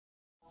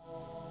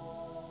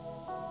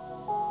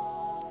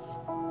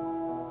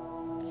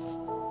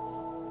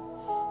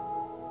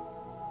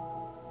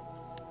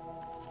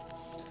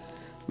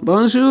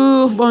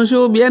Bonjour,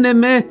 bonjour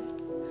bien-aimés.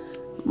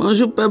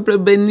 Bonjour peuple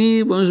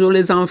béni, bonjour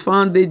les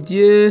enfants de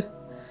Dieu.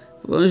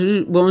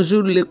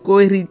 Bonjour les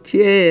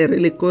co-héritières et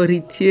les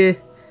co-héritiers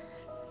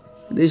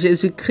de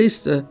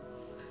Jésus-Christ.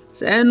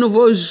 C'est un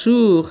nouveau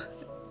jour,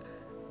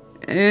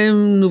 un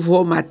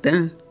nouveau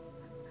matin.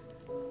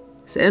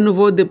 C'est un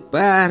nouveau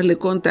départ, le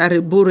compte à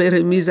rebours est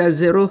remis à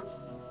zéro.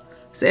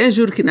 C'est un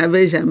jour qui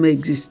n'avait jamais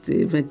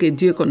existé, mais que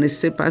Dieu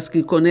connaissait parce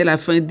qu'il connaît la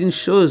fin d'une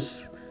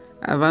chose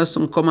avant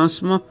son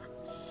commencement.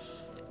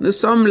 Nous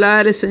sommes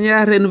là, le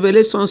Seigneur a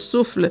renouvelé son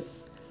souffle.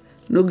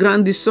 Nous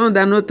grandissons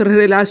dans notre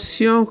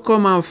relation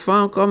comme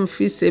enfants, comme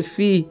fils et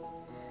filles.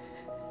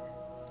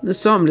 Nous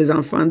sommes les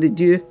enfants de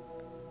Dieu.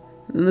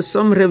 Nous nous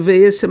sommes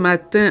réveillés ce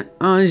matin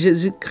en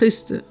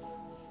Jésus-Christ,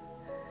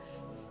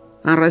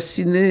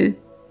 enracinés,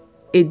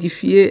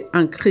 édifiés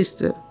en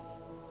Christ,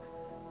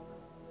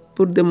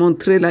 pour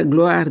démontrer la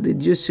gloire de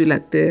Dieu sur la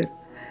terre.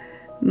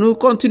 Nous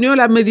continuons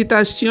la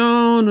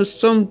méditation, nous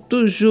sommes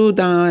toujours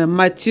dans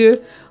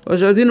Matthieu.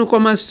 Aujourd'hui, nous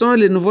commençons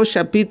le nouveau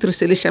chapitre,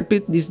 c'est le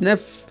chapitre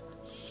 19.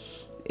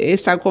 Et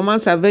ça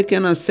commence avec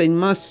un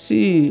enseignement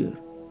sur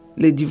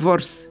le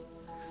divorce.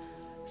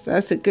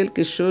 Ça, c'est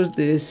quelque chose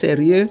de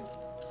sérieux.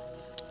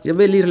 Je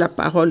vais lire la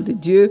parole de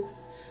Dieu.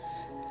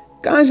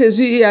 Quand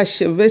Jésus eut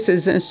achevé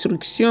ses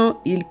instructions,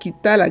 il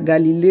quitta la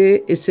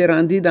Galilée et se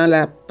rendit dans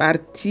la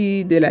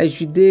partie de la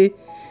Judée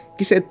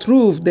qui se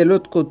trouve de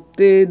l'autre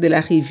côté de la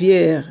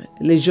rivière,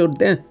 le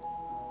Jourdain.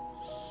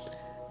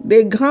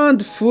 Des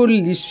grandes foules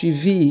l'y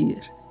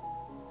suivirent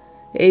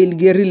et il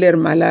guérit leurs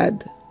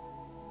malades.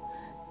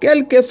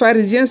 Quelques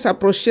pharisiens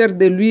s'approchèrent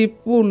de lui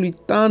pour lui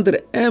tendre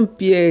un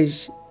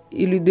piège.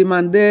 Ils lui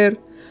demandèrent: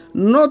 «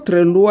 Notre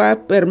loi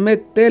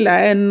permet-elle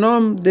à un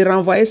homme de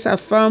renvoyer sa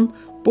femme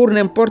pour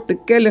n'importe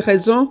quelle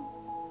raison ?»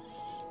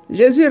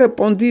 Jésus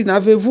répondit: «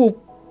 N'avez-vous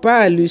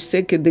pas lu ce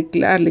que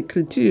déclare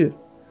l'Écriture?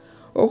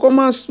 Au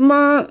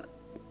commencement,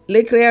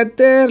 le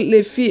Créateur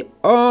les fit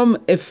hommes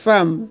et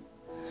femmes.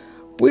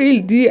 Puis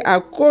il dit: à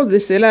cause de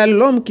cela,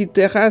 l'homme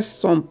quittera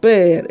son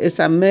père et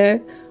sa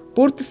mère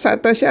pour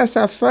s'attacher à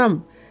sa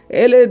femme,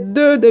 et les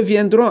deux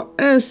deviendront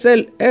un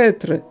seul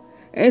être.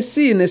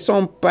 Ainsi, ils ne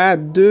sont pas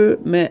deux,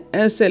 mais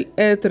un seul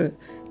être.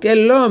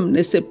 Que l'homme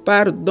ne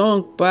sépare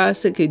donc pas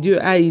ce que Dieu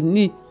a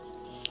uni. »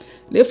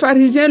 Les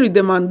pharisiens lui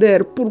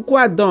demandèrent: «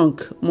 Pourquoi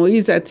donc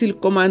Moïse a-t-il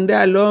commandé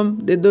à l'homme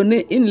de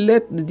donner une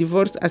lettre de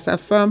divorce à sa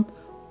femme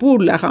pour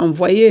la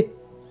renvoyer ?»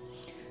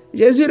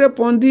 Jésus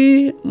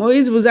répondit: «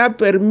 Moïse vous a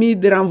permis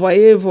de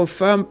renvoyer vos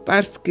femmes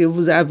parce que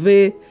vous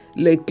avez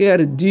le cœur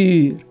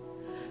dur.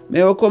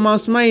 Mais au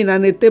commencement, il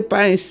n'en était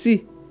pas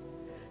ainsi.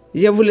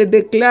 Je vous le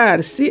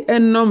déclare, si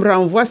un homme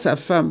renvoie sa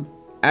femme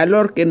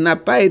alors qu'elle n'a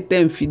pas été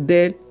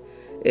infidèle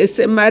et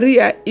se marie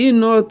à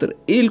une autre,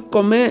 il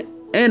commet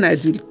un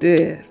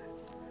adultère. »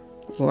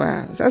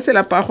 Wow. Ça, c'est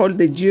la parole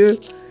de Dieu.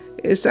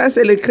 Et ça,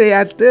 c'est le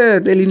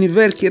Créateur de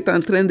l'univers qui est en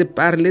train de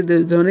parler,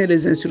 de donner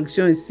les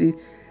instructions ici.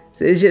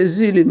 C'est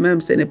Jésus lui-même,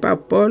 ce n'est pas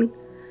Paul,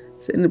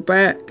 ce n'est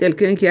pas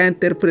quelqu'un qui a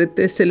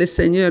interprété, c'est le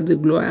Seigneur de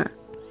gloire.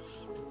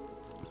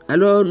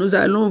 Alors, nous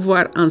allons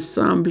voir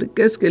ensemble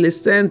qu'est-ce que le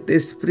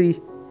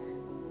Saint-Esprit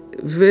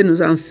veut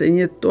nous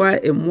enseigner, toi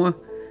et moi.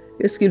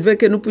 Qu'est-ce qu'il veut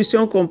que nous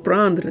puissions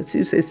comprendre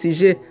sur ce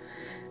sujet.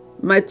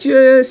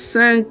 Matthieu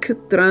 5,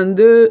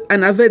 32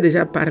 en avait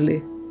déjà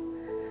parlé.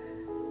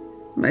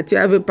 Matthieu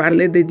avait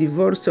parlé des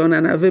divorces, on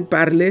en avait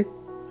parlé.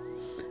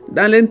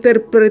 Dans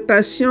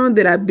l'interprétation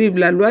de la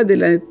Bible, la loi de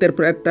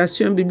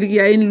l'interprétation biblique, il y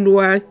a une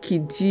loi qui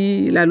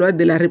dit, la loi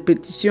de la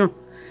répétition.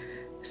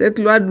 Cette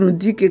loi nous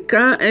dit que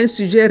quand un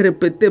sujet est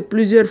répété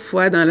plusieurs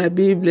fois dans la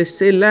Bible,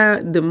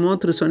 cela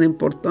démontre son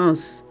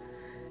importance.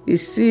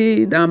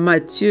 Ici, dans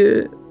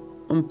Matthieu,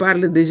 on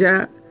parle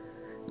déjà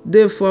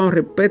 2 fois, on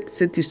répète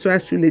cette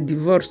histoire sur les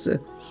divorces.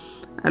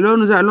 Alors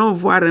nous allons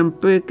voir un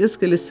peu qu'est-ce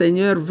que le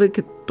Seigneur veut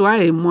que toi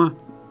et moi,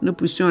 nous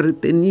puissions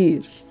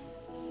retenir.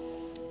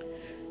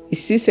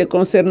 Ici, c'est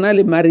concernant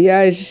le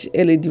mariage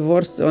et le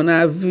divorce. On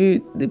a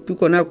vu, depuis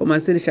qu'on a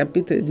commencé le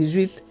chapitre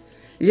 18,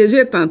 Jésus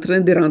est en train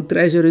de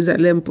rentrer à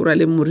Jérusalem pour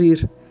aller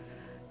mourir.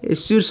 Et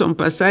sur son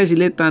passage,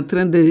 il est en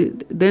train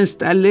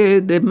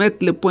d'installer, de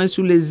mettre le point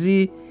sur les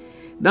i,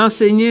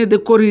 d'enseigner, de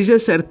corriger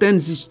certaines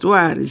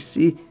histoires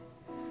ici.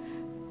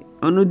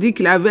 On nous dit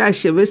qu'il avait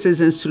achevé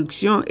ses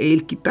instructions et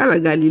il quitta la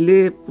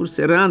Galilée pour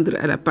se rendre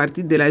à la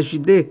partie de la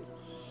Judée.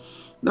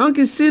 Donc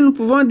ici, nous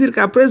pouvons dire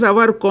qu'après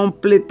avoir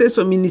complété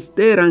son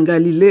ministère en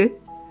Galilée,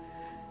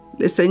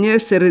 le Seigneur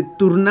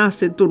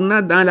se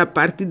tourna dans la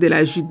partie de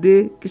la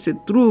Judée qui se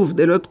trouve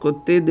de l'autre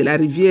côté de la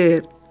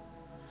rivière.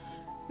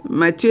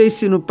 Matthieu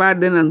ici nous parle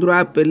d'un endroit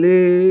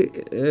appelé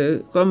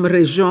comme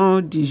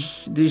région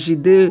de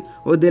Judée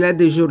au-delà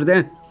du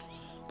Jourdain.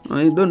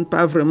 On ne donne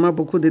pas vraiment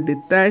beaucoup de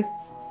détails.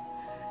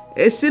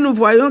 Et si nous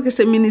voyons que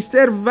ce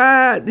ministère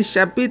va du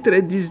chapitre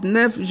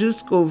 19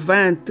 jusqu'au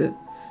 20,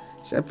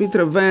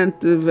 chapitre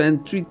 20,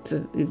 28,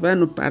 il va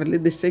nous parler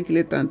de ce qu'il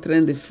est en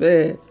train de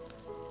faire.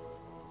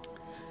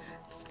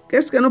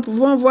 Qu'est-ce que nous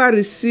pouvons voir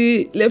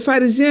ici? Les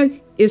pharisiens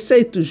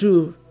essayent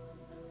toujours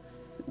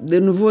de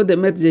nouveau de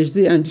mettre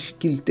Jésus en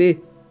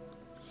difficulté.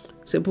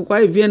 C'est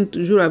pourquoi ils viennent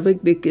toujours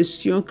avec des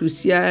questions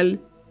cruciales,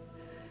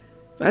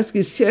 parce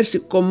qu'ils cherchent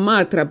comment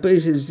attraper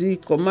Jésus,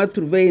 comment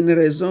trouver une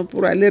raison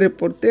pour aller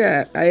reporter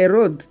à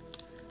Hérode.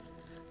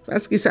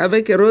 Parce qu'ils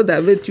savaient qu'Hérode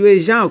avait tué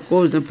Jean à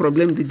cause d'un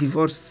problème de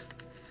divorce.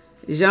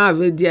 Jean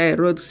avait dit à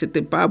Hérode que ce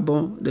n'était pas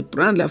bon de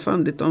prendre la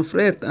femme de ton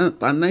frère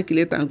pendant qu'il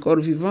est encore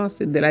vivant.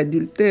 C'est de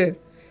l'adultère.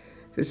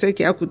 C'est ce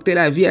qui a coûté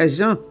la vie à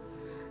Jean.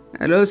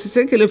 Alors, c'est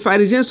ce que les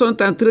pharisiens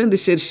sont en train de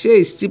chercher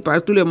ici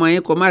par tous les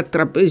moyens, comment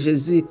attraper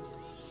Jésus.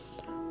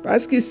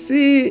 Parce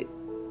qu'ici,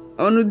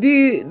 on nous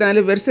dit dans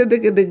le verset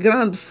que de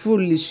grandes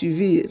foules le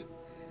suivirent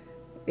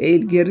et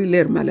il guérit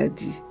leur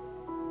maladie.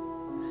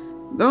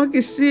 Donc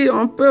ici,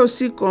 on peut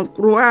aussi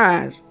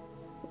croire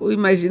ou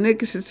imaginer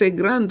que c'est ces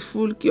grandes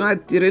foules qui ont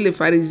attiré les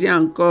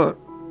pharisiens encore.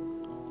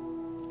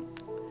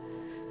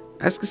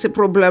 Parce que c'est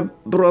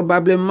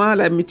probablement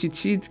la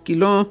multitude qui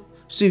l'ont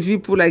suivi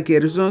pour la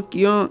guérison,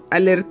 qui ont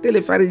alerté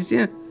les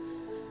pharisiens.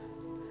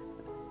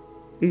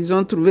 Ils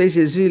ont trouvé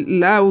Jésus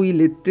là où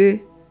il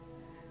était.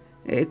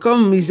 Et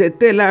comme ils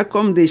étaient là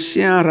comme des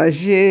chiens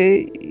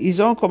enragés,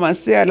 ils ont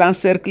commencé à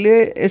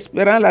l'encercler,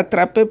 espérant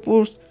l'attraper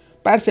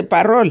par ses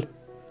paroles.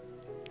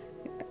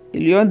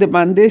 Ils lui ont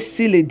demandé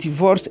si le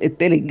divorce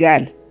était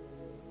légal,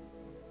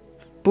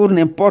 pour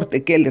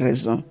n'importe quelle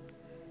raison.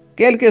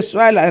 Quelle que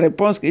soit la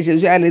réponse que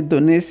Jésus allait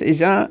donner, ces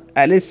gens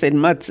allaient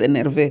seulement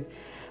s'énerver.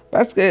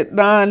 Parce que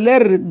dans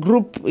leur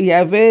groupe, il y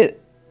avait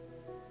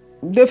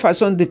deux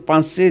façons de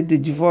penser du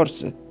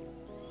divorce.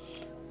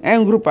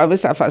 Un groupe avait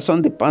sa façon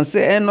de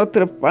penser, un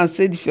autre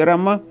pensait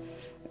différemment,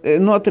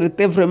 notre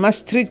était vraiment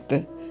strict.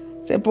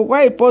 C'est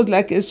pourquoi il pose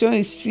la question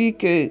ici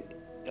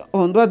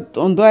qu'on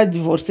doit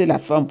divorcer la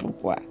femme.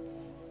 Pourquoi?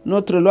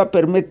 Notre loi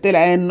permet-elle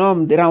à un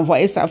homme de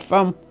renvoyer sa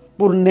femme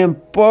pour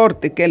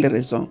n'importe quelle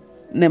raison?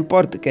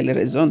 N'importe quelle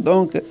raison.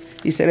 Donc,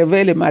 il se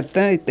réveille le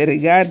matin, il te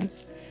regarde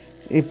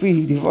et puis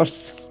il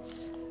divorce.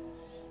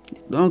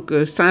 Donc,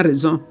 sans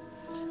raison.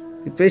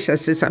 Il peut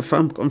chasser sa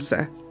femme comme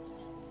ça.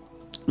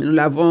 Nous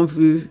l'avons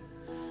vu,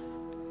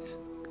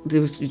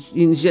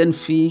 une jeune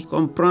fille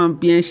comprend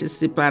bien chez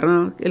ses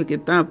parents, quelque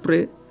temps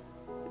après.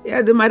 Il y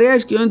a des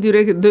mariages qui ont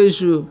duré que 2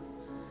 jours.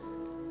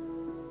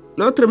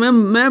 L'autre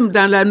même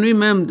dans la nuit,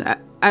 même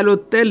à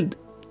l'hôtel,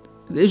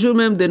 les jours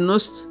même de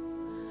noces,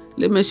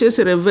 le monsieur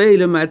se réveille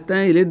le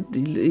matin,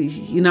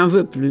 il n'en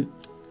veut plus.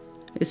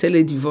 Et c'est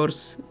le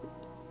divorce.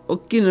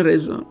 Aucune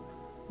raison.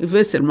 Il ne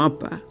veut seulement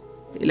pas.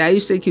 Il a eu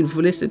ce qu'il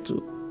voulait, c'est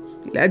tout.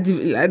 Il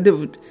a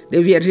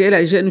déviergé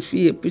la jeune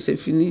fille et puis c'est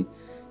fini.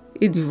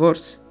 Il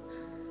divorce.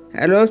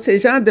 Alors ces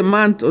gens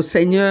demandent au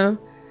Seigneur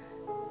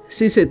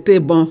si c'était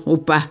bon ou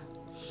pas.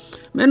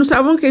 Mais nous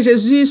savons que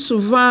Jésus,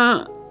 souvent,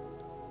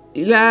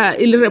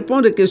 il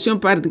répond de questions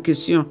par des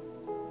questions.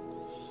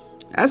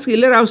 Parce qu'il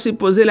leur a aussi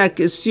posé la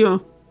question,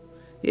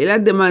 il a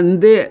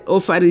demandé aux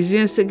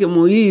pharisiens ce que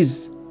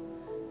Moïse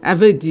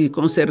avait dit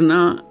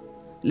concernant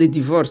le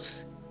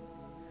divorce.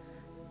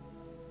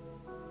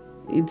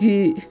 Il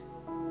dit,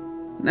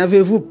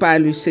 n'avez-vous pas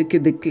lu ce que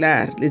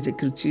déclarent les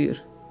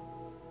Écritures?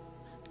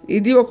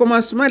 Il dit, au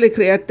commencement, le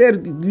Créateur,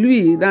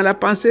 lui, dans la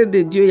pensée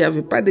de Dieu, il n'y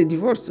avait pas de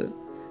divorce.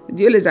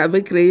 Dieu les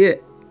avait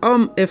créés,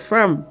 hommes et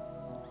femmes.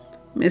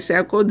 Mais c'est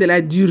à cause de la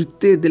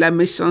dureté, de la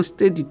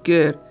méchanceté du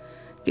cœur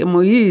que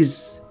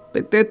Moïse,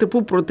 peut-être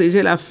pour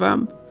protéger la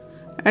femme,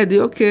 a dit,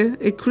 ok,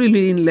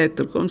 écris-lui une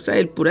lettre, comme ça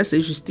il pourra se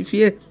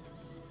justifier.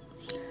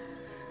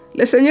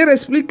 Le Seigneur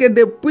explique que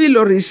depuis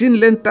l'origine,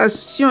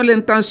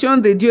 l'intention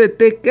de Dieu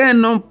était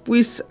qu'un homme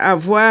puisse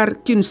avoir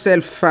qu'une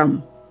seule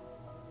femme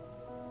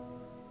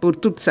pour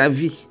toute sa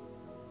vie.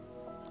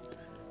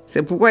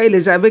 C'est pourquoi il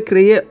les avait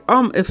créés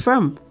hommes et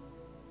femmes.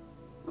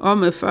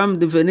 Hommes et femmes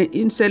devenaient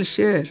une seule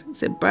chair.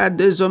 Ce n'est pas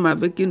 2 hommes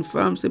avec une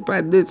femme, ce n'est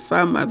pas 2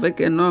 femmes avec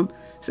un homme,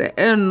 c'est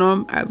un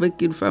homme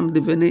avec une femme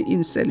devenait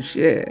une seule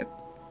chair.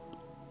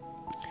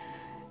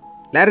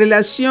 La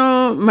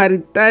relation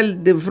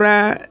maritale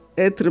devra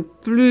être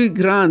plus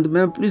grande,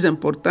 même plus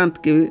importante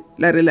que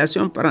la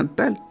relation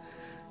parentale.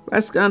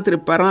 Parce qu'entre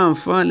parents et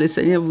enfants, le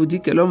Seigneur vous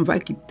dit que l'homme va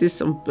quitter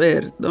son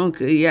père. Donc,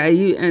 il y a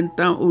eu un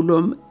temps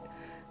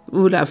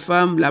où la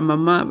femme, la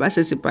maman va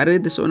se séparer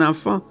de son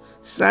enfant.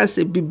 Ça,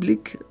 c'est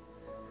biblique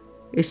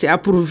et c'est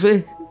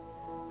approuvé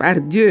par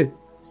Dieu.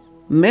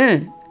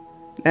 Mais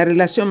la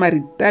relation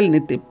maritale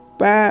n'était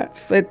pas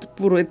faite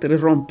pour être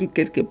rompue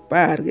quelque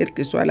part, quelle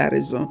que soit la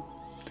raison.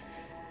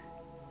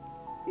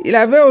 Il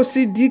avait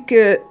aussi dit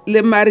que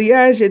le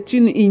mariage est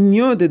une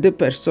union de 2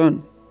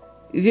 personnes.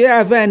 Dieu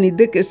avait une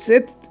idée que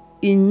cette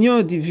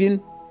union divine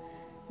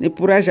ne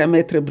pourra jamais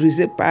être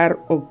brisée par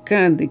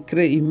aucun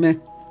décret humain.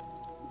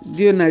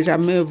 Dieu n'a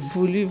jamais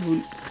voulu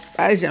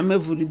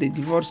de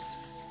divorce.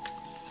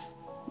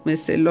 Mais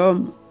c'est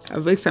l'homme,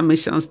 avec sa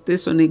méchanceté,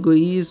 son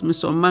égoïsme,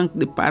 son manque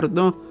de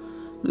pardon.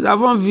 Nous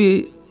avons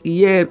vu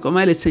hier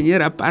comment le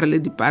Seigneur a parlé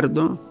du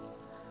pardon.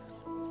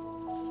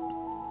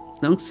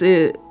 Donc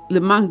c'est le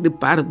manque de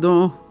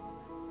pardon,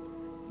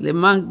 le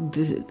manque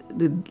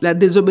de la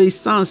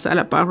désobéissance à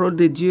la parole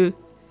de Dieu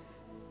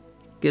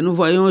que nous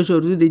voyons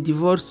aujourd'hui des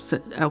divorces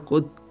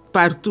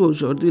partout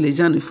aujourd'hui, les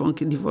gens ne font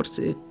que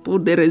divorcer pour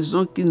des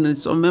raisons qui ne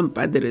sont même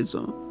pas des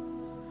raisons.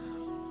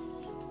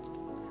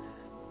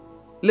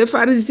 Les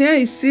pharisiens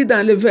ici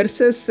dans le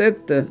verset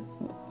 7,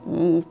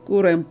 on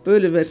court un peu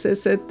le verset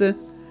 7,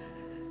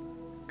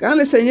 quand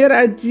le Seigneur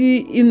a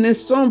dit, ils ne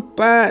sont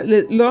pas,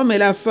 l'homme et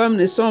la femme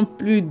ne sont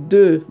plus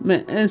deux,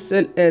 mais un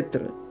seul être.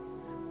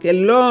 Que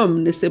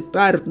l'homme ne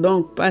sépare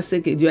donc pas ce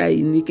que Dieu a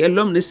uni, que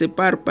l'homme ne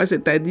sépare pas,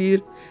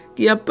 c'est-à-dire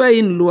qu'il n'y a pas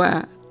une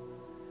loi.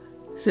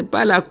 Ce n'est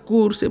pas la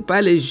cour, ce n'est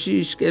pas les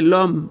juges, que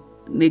l'homme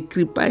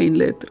n'écrit pas une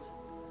lettre.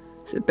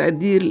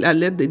 C'est-à-dire la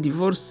lettre de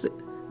divorce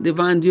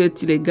devant Dieu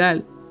est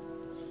illégale.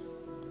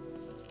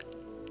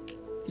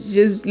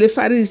 Les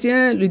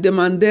pharisiens lui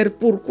demandèrent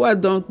pourquoi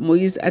donc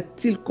Moïse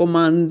a-t-il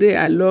commandé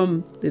à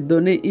l'homme de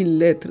donner une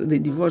lettre de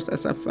divorce à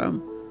sa femme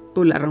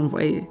pour la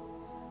renvoyer.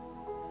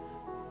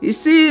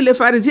 Ici, les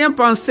pharisiens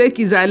pensaient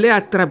qu'ils allaient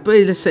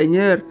attraper le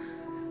Seigneur.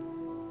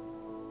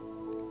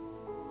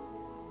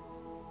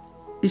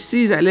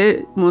 Ici, ils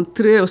allaient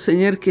montrer au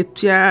Seigneur que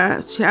tu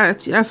as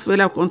fait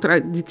la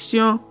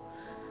contradiction.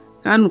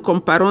 Quand nous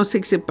comparons ce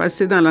qui s'est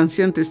passé dans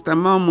l'Ancien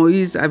Testament,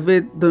 Moïse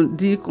avait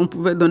dit qu'on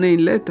pouvait donner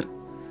une lettre.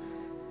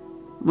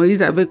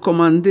 Moïse avait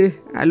commandé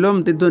à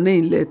l'homme de donner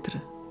une lettre.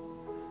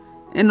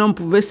 Un homme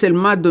pouvait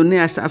seulement donner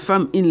à sa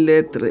femme une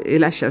lettre et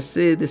la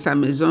chasser de sa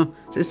maison.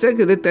 C'est ce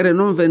que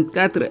Deutéronome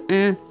 24,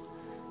 1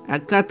 à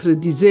 4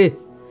 disait.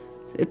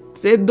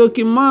 Ces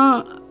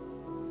documents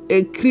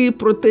écrits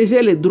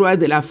protégeaient les droits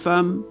de la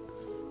femme,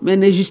 mais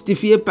ne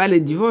justifiaient pas le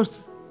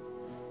divorce.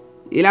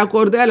 Il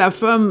accordait à la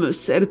femme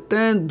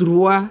certains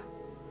droits,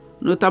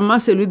 notamment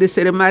celui de se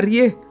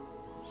remarier.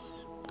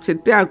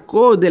 C'était à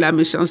cause de la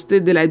méchanceté,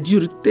 de la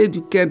dureté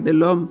du cœur de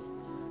l'homme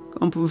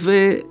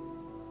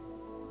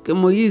que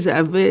Moïse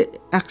avait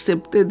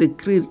accepté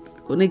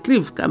qu'on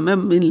écrive quand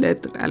même une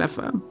lettre à la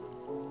femme.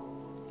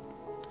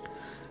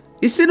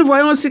 Ici, nous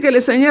voyons aussi que le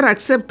Seigneur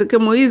accepte que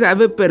Moïse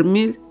avait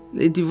permis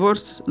le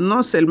divorce,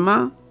 non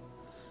seulement,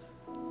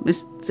 mais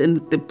ce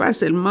n'était pas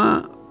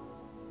seulement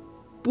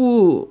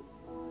pour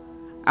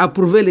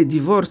approuver le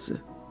divorce,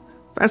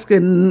 parce que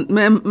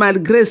même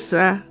malgré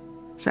ça,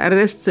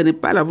 ce n'est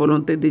pas la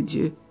volonté de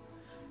Dieu.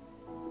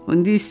 On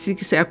dit ici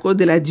que c'est à cause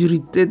de la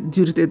dureté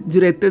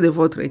de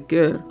votre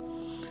cœur.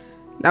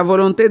 La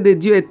volonté de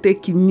Dieu était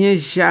qu'il n'y ait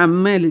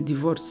jamais le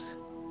divorce.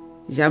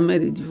 Jamais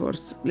le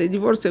divorce. Le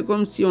divorce, c'est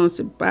comme si on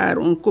sépare,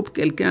 on coupe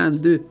quelqu'un en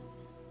deux.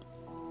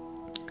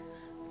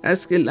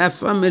 Parce que la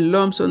femme et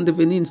l'homme sont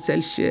devenus une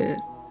seule chair.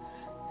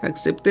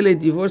 Accepter le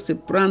divorce,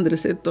 c'est prendre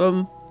cet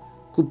homme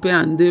coupé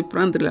en deux,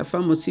 prendre la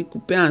femme aussi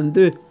coupée en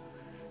deux.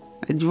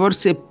 Le divorce,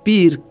 c'est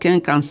pire qu'un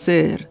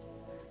cancer.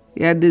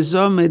 Il y a des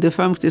hommes et des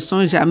femmes qui ne se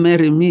sont jamais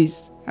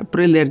remises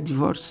après leur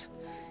divorce.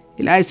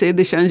 Il a essayé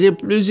de changer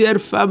plusieurs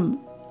femmes,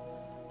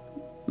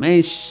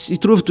 mais il ne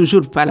trouve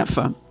toujours pas la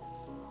femme.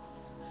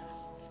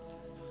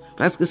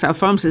 Parce que sa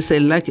femme, c'est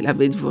celle-là qu'il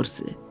avait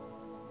divorcée.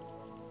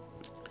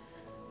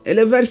 Et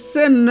le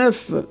verset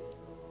 9,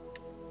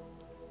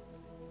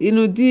 il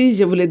nous dit,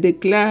 je vous le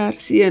déclare,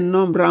 si un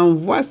homme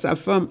renvoie sa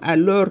femme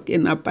alors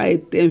qu'elle n'a pas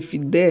été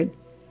infidèle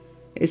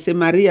et se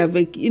marie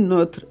avec une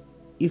autre,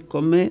 il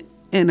commet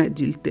un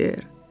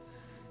adultère.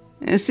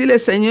 Ainsi le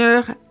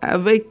Seigneur,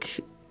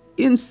 avec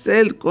une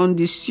seule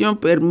condition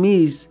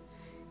permise,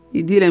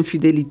 il dit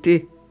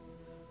l'infidélité.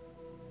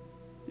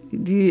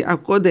 Il dit, à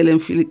cause de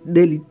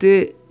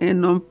l'infidélité,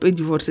 un homme peut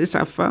divorcer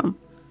sa femme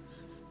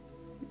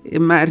et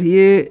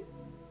marier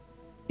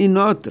une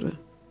autre.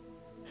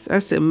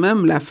 Ça, c'est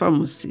même la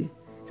femme aussi.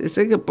 C'est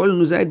ce que Paul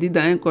nous a dit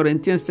dans 1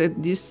 Corinthiens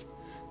 7, 10.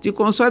 Tu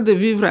conçois de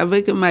vivre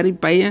avec un mari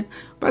païen,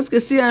 parce que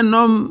si un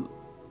homme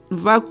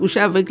va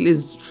coucher avec les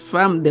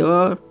femmes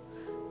dehors,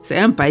 c'est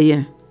un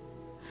païen.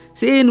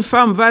 Si une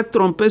femme va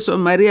tromper son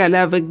mari, aller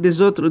avec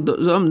des autres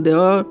hommes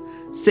dehors,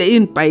 c'est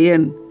une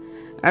païenne.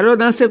 Alors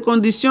dans ces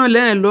conditions,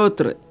 l'un et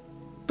l'autre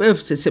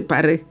peuvent se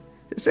séparer.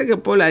 C'est ce que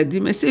Paul a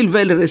dit, mais s'ils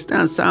veulent rester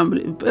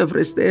ensemble, ils peuvent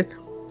rester.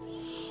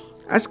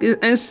 Parce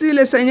que ainsi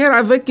le Seigneur,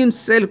 avec une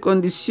seule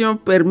condition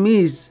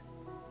permise,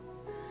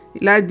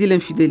 il a dit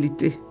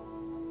l'infidélité.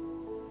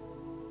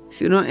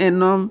 Sinon,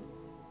 un homme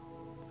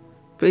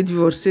peut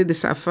divorcer de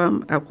sa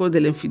femme à cause de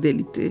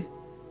l'infidélité.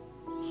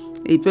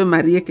 Et il peut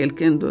marier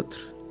quelqu'un d'autre.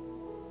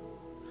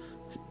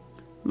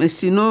 Mais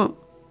sinon,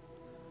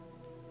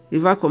 il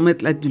va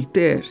commettre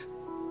l'adultère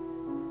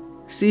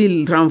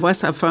s'il renvoie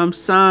sa femme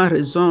sans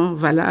raison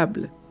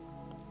valable.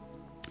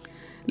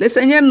 Le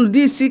Seigneur nous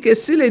dit ici que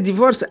si le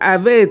divorce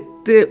avait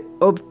été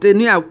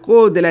obtenu à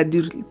cause de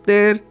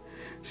l'adultère,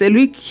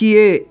 celui qui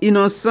est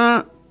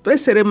innocent peut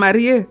se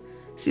remarier.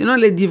 Sinon,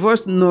 le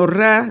divorce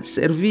n'aura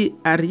servi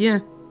à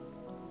rien.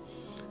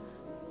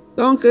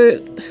 Donc,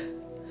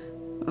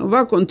 on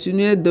va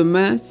continuer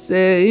demain.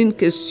 C'est une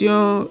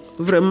question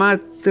vraiment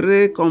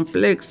très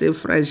complexe et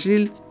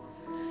fragile.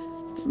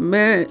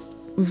 Mais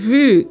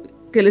vu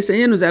que le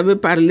Seigneur nous avait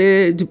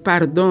parlé du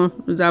pardon,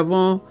 nous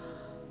avons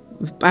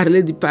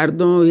parlé du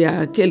pardon il y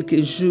a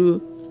quelques jours.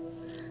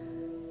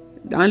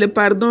 Dans le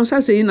pardon, ça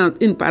c'est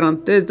une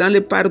parenthèse, dans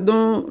le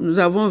pardon, nous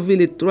avons vu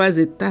les 3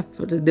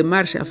 étapes de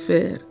démarche à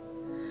faire.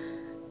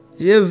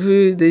 J'ai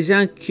vu des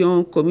gens qui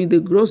ont commis de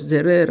grosses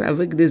erreurs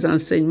avec des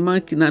enseignements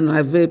qui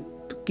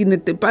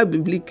n'étaient pas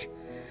bibliques.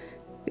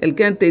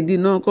 Quelqu'un te dit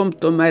non, comme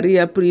ton mari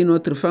a pris une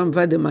autre femme,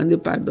 va demander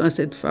pardon à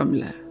cette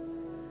femme-là.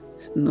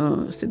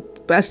 Non, c'est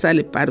pas ça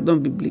le pardon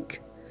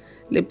biblique.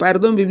 Le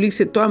pardon biblique,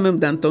 c'est toi-même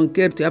dans ton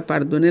cœur, tu as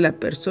pardonné la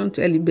personne,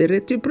 tu as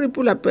libéré, tu pries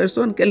pour la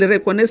personne, qu'elle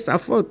reconnaisse sa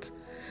faute.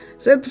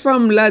 Cette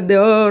femme-là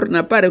dehors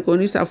n'a pas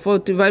reconnu sa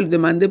faute, tu vas lui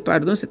demander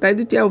pardon,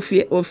 c'est-à-dire que tu as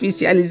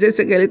officialisé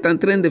ce qu'elle est en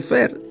train de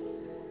faire.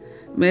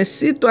 Mais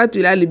si toi tu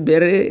l'as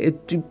libérée et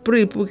tu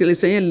pries pour que le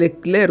Seigneur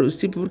l'éclaire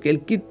aussi, pour qu'elle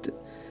quitte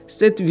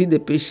cette vie de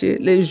péché,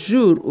 les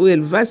jours où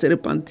elle va se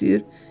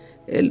repentir,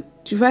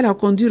 tu vas la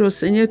conduire au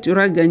Seigneur, tu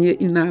auras gagné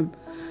une âme.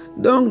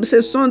 Donc, ce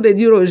sont de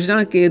dire aux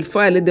gens qu'il faut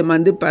aller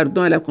demander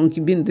pardon à la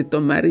concubine de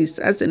ton mari.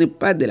 Ça, ce n'est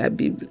pas de la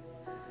Bible.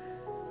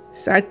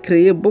 Ça a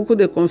créé beaucoup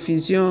de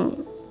confusion.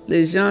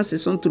 Les gens se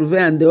sont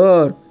trouvés en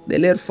dehors de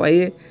leur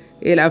foyer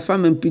et la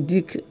femme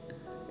impudique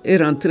est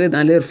rentrée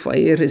dans leur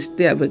foyer,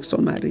 restée avec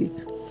son mari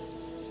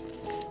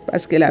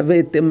parce qu'elle avait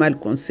été mal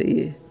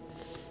conseillée.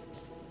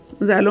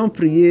 Nous allons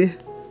prier.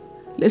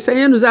 Le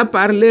Seigneur nous a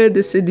parlé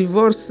de ces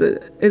divorces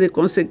et des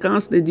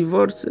conséquences des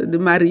divorces, de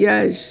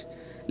mariage.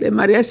 Le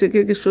mariage, c'est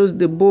quelque chose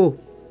de beau.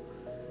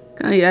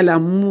 Quand il y a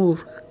l'amour,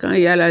 quand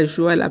il y a la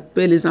joie, la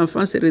paix, les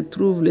enfants se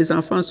retrouvent, les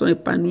enfants sont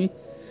épanouis.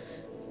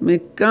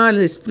 Mais quand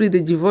l'esprit de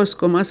divorce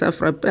commence à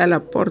frapper à la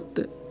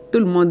porte, tout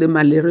le monde est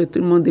malheureux, tout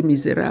le monde est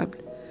misérable.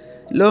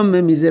 L'homme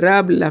est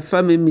misérable, la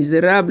femme est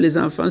misérable, les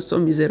enfants sont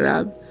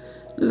misérables.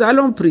 Nous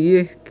allons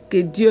prier que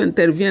Dieu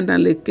intervienne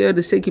dans le cœur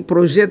de ceux qui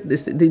projettent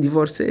de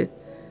divorcer,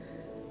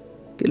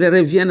 qu'ils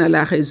reviennent à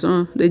la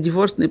raison. Le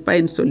divorce n'est pas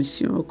une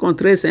solution. Au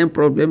contraire, c'est un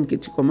problème que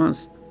tu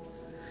commences.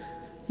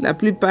 La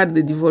plupart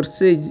des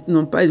divorcés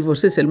n'ont pas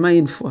divorcé seulement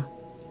une fois.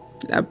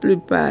 La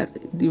plupart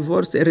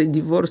divorcent et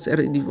redivorcent et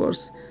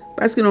redivorcent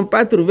parce qu'ils n'ont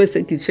pas trouvé ce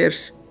qu'ils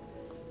cherchent.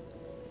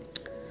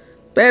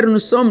 Père, nous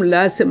sommes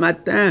là ce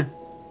matin.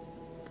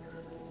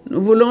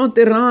 Nous voulons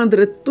te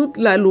rendre toute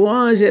la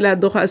louange et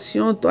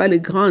l'adoration, toi le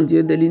grand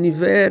Dieu de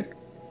l'univers,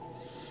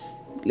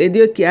 le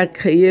Dieu qui a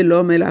créé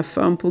l'homme et la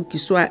femme pour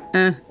qu'ils soient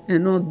un et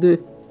non deux.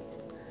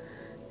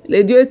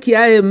 Le Dieu qui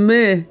a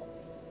aimé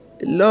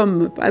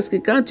l'homme, parce que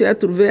quand tu as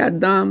trouvé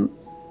Adam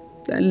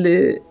dans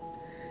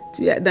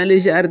le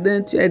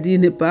jardin, tu as dit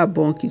il n'est pas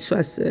bon qu'il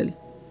soit seul.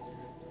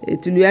 Et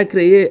tu lui as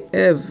créé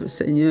Ève,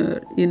 Seigneur,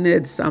 une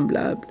aide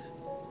semblable.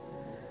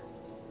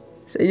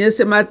 Seigneur,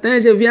 ce matin,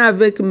 je viens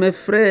avec mes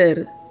frères,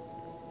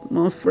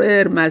 mon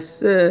frère, ma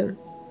soeur.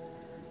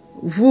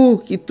 Vous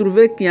qui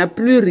trouvez qu'il n'y a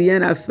plus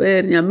rien à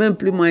faire, il n'y a même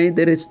plus moyen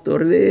de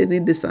restaurer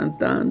ni de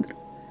s'entendre.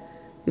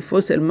 Il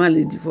faut seulement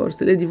le divorce.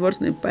 Le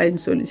divorce n'est pas une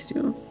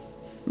solution,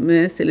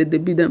 mais c'est le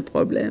début d'un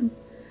problème.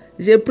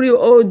 J'ai prie,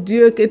 oh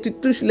Dieu, que tu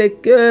touches les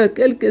cœurs,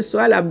 quelle que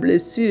soit la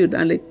blessure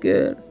dans les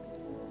cœurs.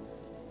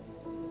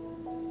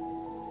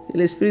 Que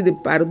l'esprit de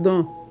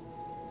pardon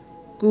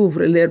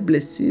couvre leurs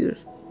blessures.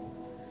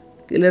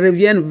 Qu'ils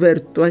reviennent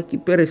vers toi qui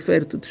peux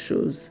refaire toutes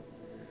choses.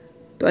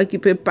 Toi qui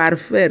peux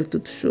parfaire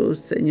toutes choses,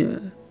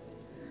 Seigneur.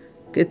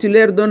 Que tu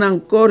leur donnes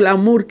encore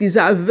l'amour qu'ils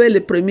avaient les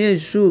premiers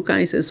jours quand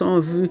ils se sont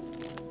vus.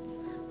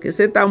 Que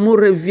cet amour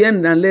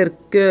revienne dans leur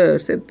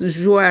cœur, cette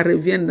joie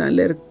revienne dans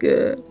leur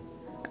cœur.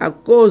 À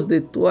cause de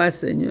toi,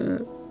 Seigneur.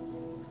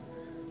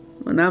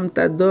 Mon âme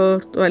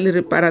t'adore, toi le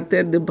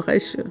réparateur de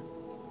brèches.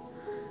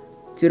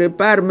 Tu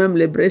répares même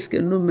les brèches que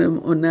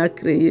nous-mêmes on a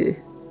créées.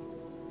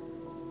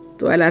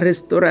 Toi la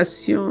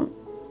restauration.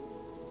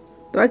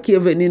 Toi qui es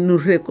venu nous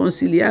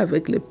réconcilier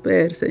avec le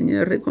Père,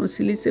 Seigneur,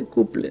 réconcilie ce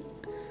couple.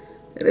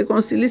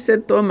 Réconcilie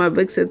cet homme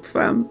avec cette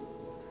femme.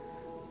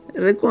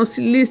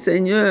 Réconcilie,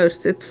 Seigneur,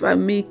 cette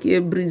famille qui est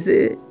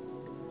brisée.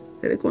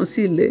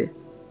 Réconcilie.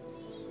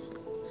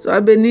 Sois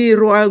béni,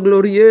 Roi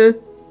glorieux.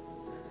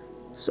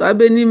 Sois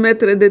béni,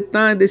 Maître des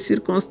temps et des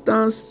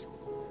circonstances.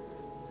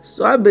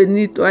 Sois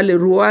béni, toi, le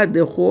Roi des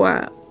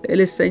rois et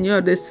le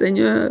Seigneur des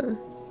seigneurs.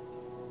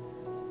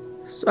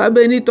 Sois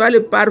béni, toi,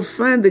 le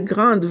parfum de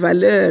grande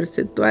valeur.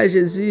 C'est toi,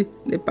 Jésus,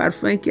 le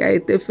parfum qui a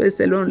été fait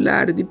selon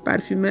l'art du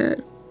parfumeur.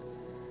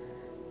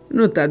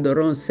 Nous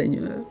t'adorons,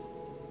 Seigneur.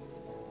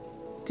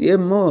 Tu es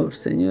mort,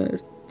 Seigneur.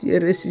 Tu es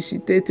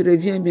ressuscité, tu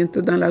reviens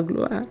bientôt dans la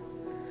gloire.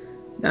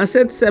 Dans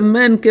cette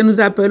semaine que nous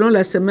appelons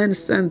la semaine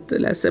sainte,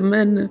 la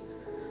semaine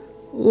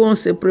où on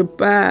se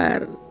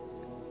prépare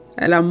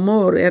à la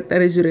mort et à ta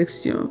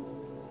résurrection,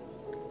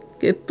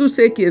 que tous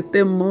ceux qui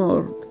étaient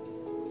morts,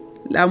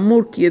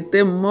 l'amour qui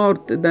était mort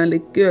dans le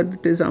cœur de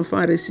tes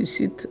enfants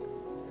ressuscite.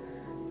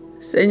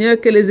 Seigneur,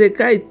 que les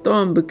écailles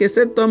tombent, que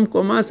cet homme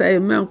commence à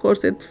aimer encore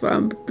cette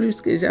femme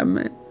plus que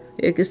jamais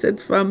et que cette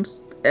femme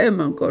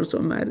aime encore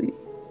son mari.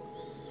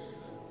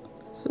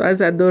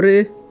 Sois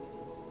adoré,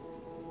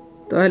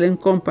 toi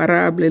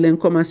l'incomparable et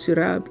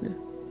l'incommensurable.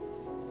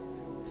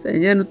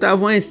 Seigneur, nous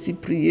t'avons ainsi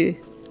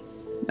prié.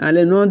 Dans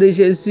le nom de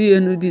Jésus,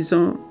 nous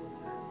disons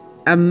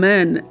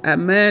Amen,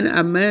 Amen,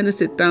 Amen.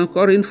 C'est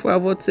encore une fois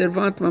votre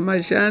servante, Maman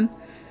Jeanne.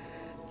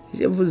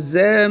 Je vous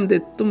aime de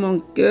tout mon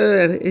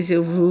cœur et je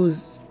vous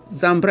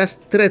embrasse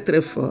très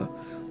très fort.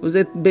 Vous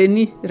êtes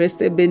bénis,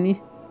 restez bénis.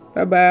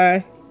 Bye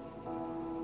bye.